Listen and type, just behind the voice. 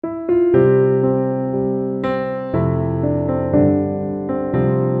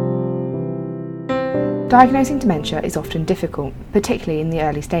Diagnosing dementia is often difficult, particularly in the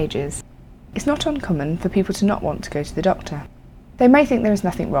early stages. It's not uncommon for people to not want to go to the doctor. They may think there is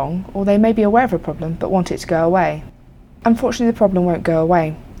nothing wrong, or they may be aware of a problem but want it to go away. Unfortunately, the problem won't go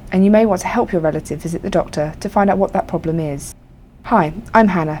away, and you may want to help your relative visit the doctor to find out what that problem is. Hi, I'm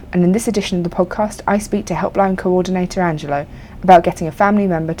Hannah, and in this edition of the podcast, I speak to Helpline Coordinator Angelo about getting a family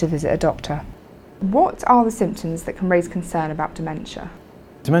member to visit a doctor. What are the symptoms that can raise concern about dementia?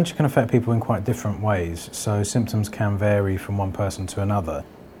 Dementia can affect people in quite different ways, so symptoms can vary from one person to another.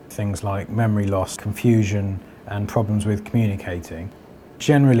 Things like memory loss, confusion, and problems with communicating.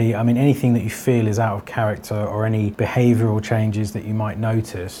 Generally, anything that you feel is out of character or any behavioural changes that you might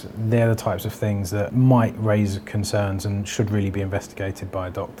notice, they're the types of things that might raise concerns and should really be investigated by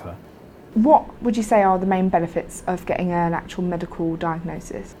a doctor. What would you say are the main benefits of getting an actual medical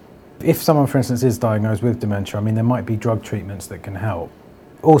diagnosis? If someone, for instance, is diagnosed with dementia, there might be drug treatments that can help.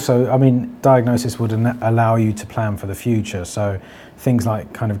 Also, diagnosis would allow you to plan for the future, so things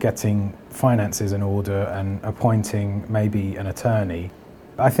like kind of getting finances in order and appointing maybe an attorney.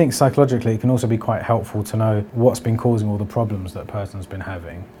 I think psychologically it can also be quite helpful to know what's been causing all the problems that a person's been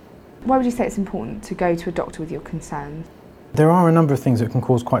having. Why would you say it's important to go to a doctor with your concerns? There are a number of things that can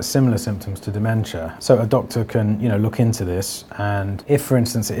cause quite similar symptoms to dementia. So a doctor can, look into this, and if, for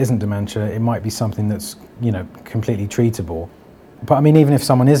instance, it isn't dementia, it might be something that's, completely treatable. But even if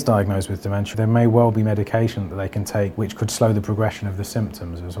someone is diagnosed with dementia, there may well be medication that they can take which could slow the progression of the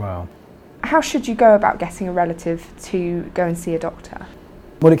symptoms as well. How should you go about getting a relative to go and see a doctor?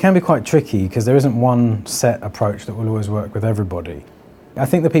 Well, it can be quite tricky because there isn't one set approach that will always work with everybody. I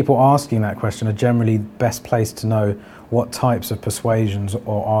think the people asking that question are generally best placed to know what types of persuasions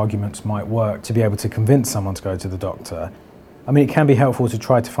or arguments might work to be able to convince someone to go to the doctor. It can be helpful to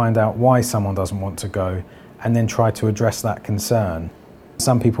try to find out why someone doesn't want to go and then try to address that concern.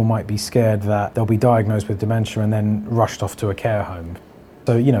 Some people might be scared that they'll be diagnosed with dementia and then rushed off to a care home.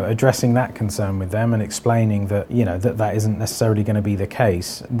 So, addressing that concern with them and explaining that, that isn't necessarily going to be the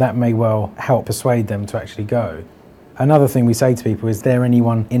case, that may well help persuade them to actually go. Another thing we say to people is there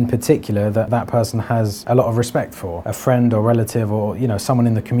anyone in particular that person has a lot of respect for? A friend or relative or, someone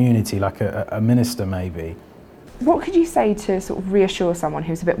in the community, like a minister maybe. What could you say to sort of reassure someone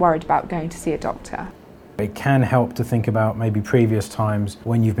who's a bit worried about going to see a doctor? It can help to think about maybe previous times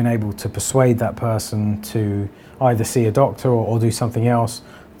when you've been able to persuade that person to either see a doctor or do something else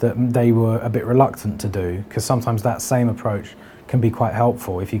that they were a bit reluctant to do, because sometimes that same approach can be quite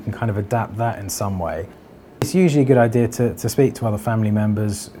helpful if you can kind of adapt that in some way. It's usually a good idea to speak to other family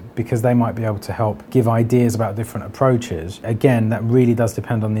members because they might be able to help give ideas about different approaches. Again, that really does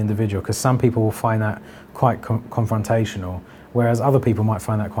depend on the individual because some people will find that quite confrontational, whereas other people might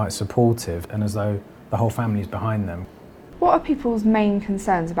find that quite supportive and as though the whole family is behind them. What are people's main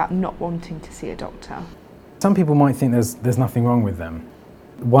concerns about not wanting to see a doctor? Some people might think there's nothing wrong with them.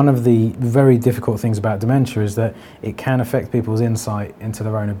 One of the very difficult things about dementia is that it can affect people's insight into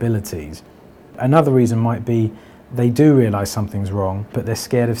their own abilities. Another reason might be they do realise something's wrong, but they're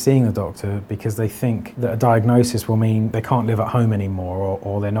scared of seeing the doctor because they think that a diagnosis will mean they can't live at home anymore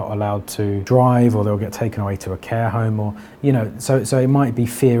or they're not allowed to drive or they'll get taken away to a care home or, so it might be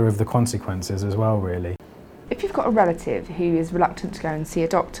fear of the consequences as well, really. If you've got a relative who is reluctant to go and see a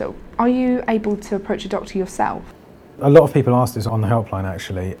doctor, are you able to approach a doctor yourself? A lot of people ask this on the helpline,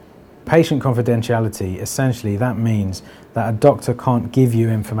 actually. Patient confidentiality, essentially, that means that a doctor can't give you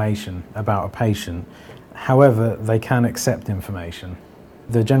information about a patient. However, they can accept information.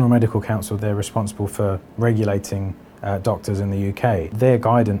 The General Medical Council, they're responsible for regulating doctors in the UK. Their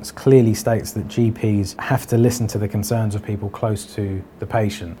guidance clearly states that GPs have to listen to the concerns of people close to the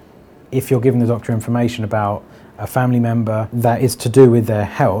patient. If you're giving the doctor information about a family member that is to do with their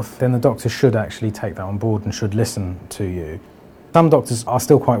health, then the doctor should actually take that on board and should listen to you. Some doctors are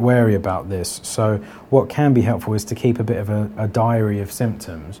still quite wary about this, so what can be helpful is to keep a bit of a diary of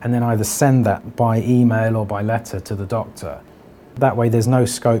symptoms and then either send that by email or by letter to the doctor. That way there's no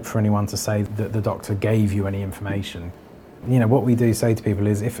scope for anyone to say that the doctor gave you any information. What we do say to people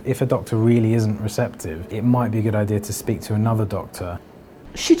is if a doctor really isn't receptive, it might be a good idea to speak to another doctor.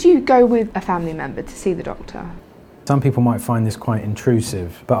 Should you go with a family member to see the doctor? Some people might find this quite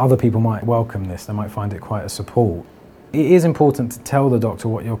intrusive, but other people might welcome this. They might find it quite a support. It is important to tell the doctor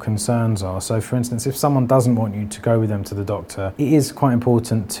what your concerns are. So, for instance, if someone doesn't want you to go with them to the doctor, it is quite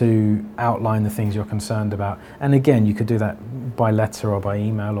important to outline the things you're concerned about. And again, you could do that by letter or by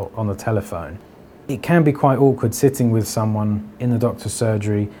email or on the telephone. It can be quite awkward sitting with someone in the doctor's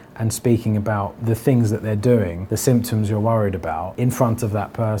surgery and speaking about the things that they're doing, the symptoms you're worried about, in front of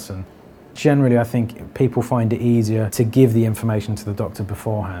that person. Generally, I think people find it easier to give the information to the doctor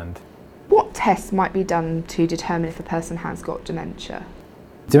beforehand. What tests might be done to determine if a person has got dementia?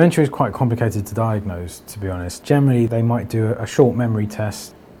 Dementia is quite complicated to diagnose, to be honest. Generally, they might do a short memory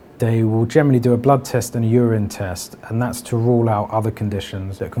test. They will generally do a blood test and a urine test, and that's to rule out other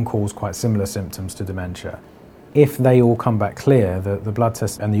conditions that can cause quite similar symptoms to dementia. If they all come back clear, the blood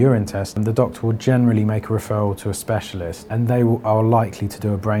test and the urine test, the doctor will generally make a referral to a specialist, and they are likely to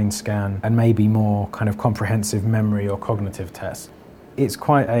do a brain scan and maybe more kind of comprehensive memory or cognitive tests. It's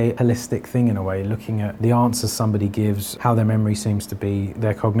quite a holistic thing in a way, looking at the answers somebody gives, how their memory seems to be,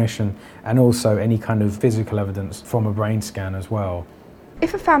 their cognition, and also any kind of physical evidence from a brain scan as well.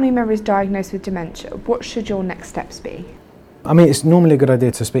 If a family member is diagnosed with dementia, what should your next steps be? I mean, it's normally a good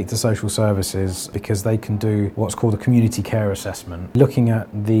idea to speak to social services because they can do what's called a community care assessment, looking at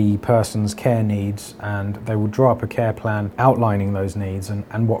the person's care needs, and they will draw up a care plan outlining those needs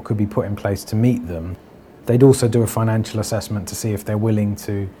and what could be put in place to meet them. They'd also do a financial assessment to see if they're willing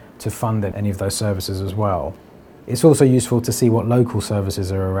to fund any of those services as well. It's also useful to see what local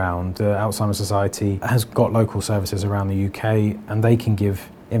services are around. The Alzheimer's Society has got local services around the UK and they can give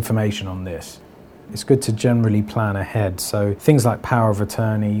information on this. It's good to generally plan ahead, so things like power of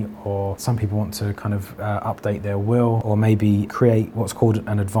attorney, or some people want to kind of update their will or maybe create what's called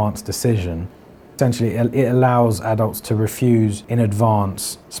an advance decision. Essentially, it allows adults to refuse in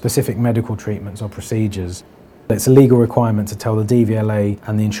advance specific medical treatments or procedures. It's a legal requirement to tell the DVLA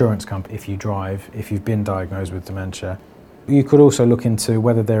and the insurance company if you drive, if you've been diagnosed with dementia. You could also look into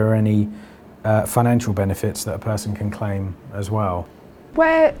whether there are any financial benefits that a person can claim as well.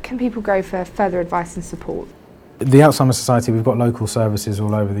 Where can people go for further advice and support? The Alzheimer's Society, we've got local services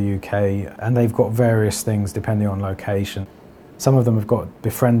all over the UK, and they've got various things depending on location. Some of them have got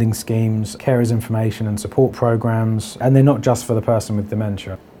befriending schemes, carers information and support programs, and they're not just for the person with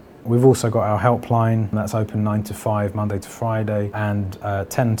dementia. We've also got our helpline, that's open 9 to 5 Monday to Friday and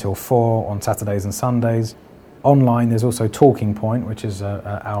 10 till 4 on Saturdays and Sundays. Online there's also Talking Point, which is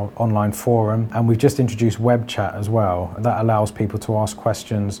our online forum, and we've just introduced web chat as well. That allows people to ask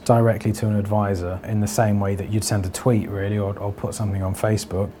questions directly to an advisor in the same way that you'd send a tweet really or put something on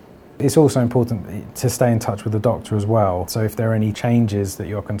Facebook. It's also important to stay in touch with the doctor as well. So if there are any changes that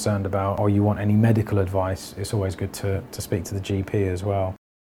you're concerned about or you want any medical advice, it's always good to speak to the GP as well.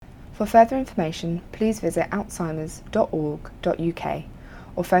 For further information, please visit alzheimers.org.uk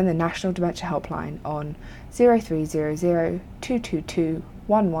or phone the National Dementia Helpline on 0300 222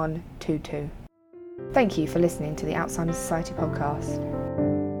 1122. Thank you for listening to the Alzheimer's Society podcast.